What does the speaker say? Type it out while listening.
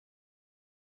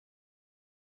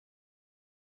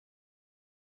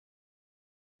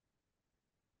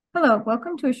Hello,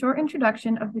 welcome to a short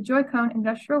introduction of the Joy Cone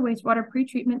Industrial Wastewater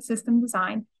Pretreatment System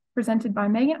Design, presented by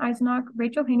Megan Eisenach,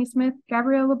 Rachel Haney-Smith,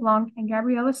 Gabrielle LeBlanc, and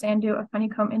Gabriella Sandu of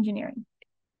Honeycomb Engineering.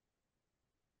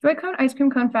 Joy Cone Ice Cream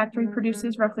Cone Factory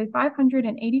produces roughly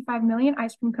 585 million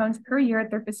ice cream cones per year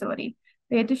at their facility.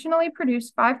 They additionally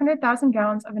produce 500,000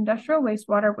 gallons of industrial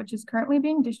wastewater, which is currently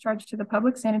being discharged to the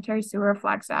public sanitary sewer of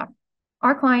Flagstaff.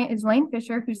 Our client is Lane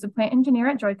Fisher, who's the plant engineer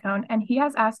at Joy Cone, and he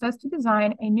has asked us to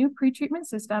design a new pretreatment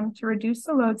system to reduce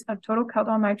the loads of total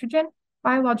Kjeldahl nitrogen,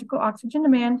 biological oxygen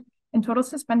demand, and total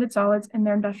suspended solids in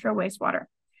their industrial wastewater.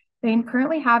 They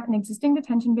currently have an existing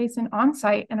detention basin on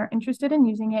site and are interested in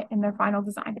using it in their final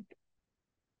design.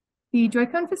 The Joy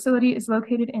Cone facility is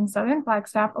located in southern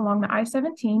Flagstaff along the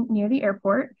I-17 near the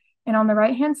airport. And on the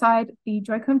right-hand side, the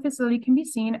Joy Cone facility can be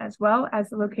seen, as well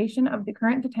as the location of the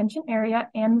current detention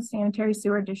area and the sanitary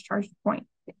sewer discharge point.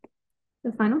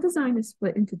 The final design is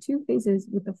split into two phases,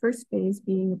 with the first phase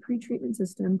being a pretreatment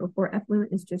system before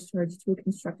effluent is discharged to a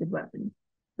constructed wetland.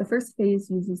 The first phase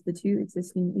uses the two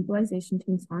existing equalization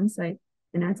tanks on site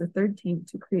and adds a third tank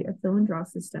to create a fill and draw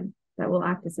system that will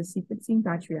act as a sequencing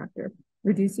batch reactor,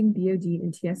 reducing BOD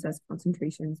and TSS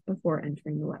concentrations before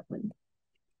entering the wetland.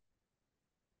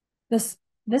 This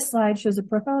slide shows a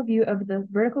profile view of the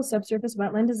vertical subsurface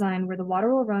wetland design, where the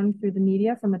water will run through the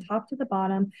media from the top to the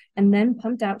bottom and then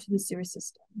pumped out to the sewer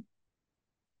system.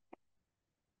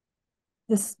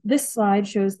 This slide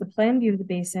shows the plan view of the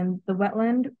basin. The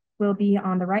wetland will be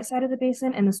on the right side of the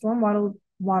basin, and the storm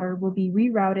water will be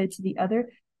rerouted to the other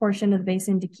portion of the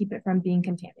basin to keep it from being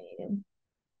contaminated.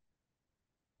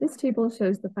 This table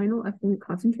shows the final effluent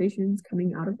concentrations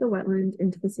coming out of the wetland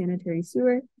into the sanitary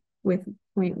sewer, with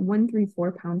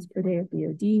 0.134 pounds per day of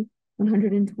BOD,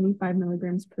 125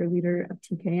 milligrams per liter of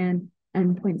TKN,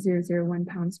 and 0.001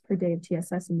 pounds per day of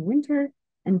TSS in the winter,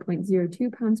 and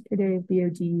 0.02 pounds per day of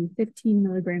BOD, 15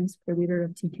 milligrams per liter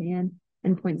of TKN,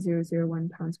 and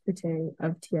 0.001 pounds per day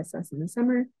of TSS in the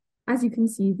summer. As you can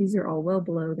see, these are all well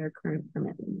below their current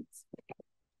permit limits.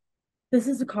 This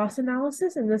is a cost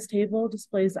analysis, and this table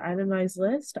displays the itemized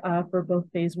list for both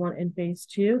phase 1 and phase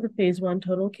 2. The phase 1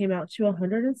 total came out to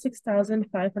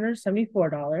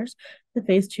 $106,574. The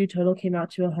phase 2 total came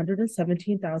out to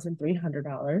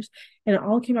 $117,300, and it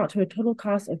all came out to a total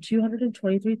cost of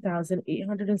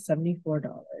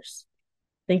 $223,874.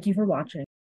 Thank you for watching.